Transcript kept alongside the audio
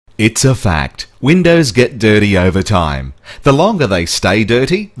It's a fact. Windows get dirty over time. The longer they stay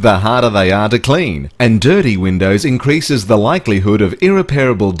dirty, the harder they are to clean, and dirty windows increases the likelihood of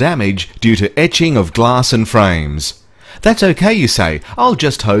irreparable damage due to etching of glass and frames. That's okay, you say. I'll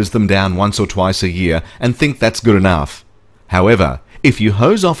just hose them down once or twice a year and think that's good enough. However, if you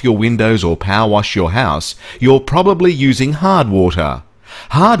hose off your windows or power wash your house, you're probably using hard water.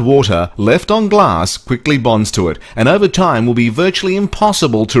 Hard water left on glass quickly bonds to it, and over time will be virtually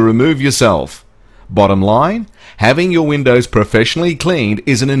impossible to remove yourself. Bottom line, having your windows professionally cleaned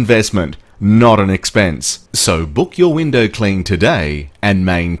is an investment, not an expense. So book your window clean today and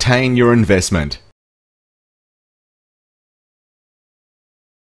maintain your investment.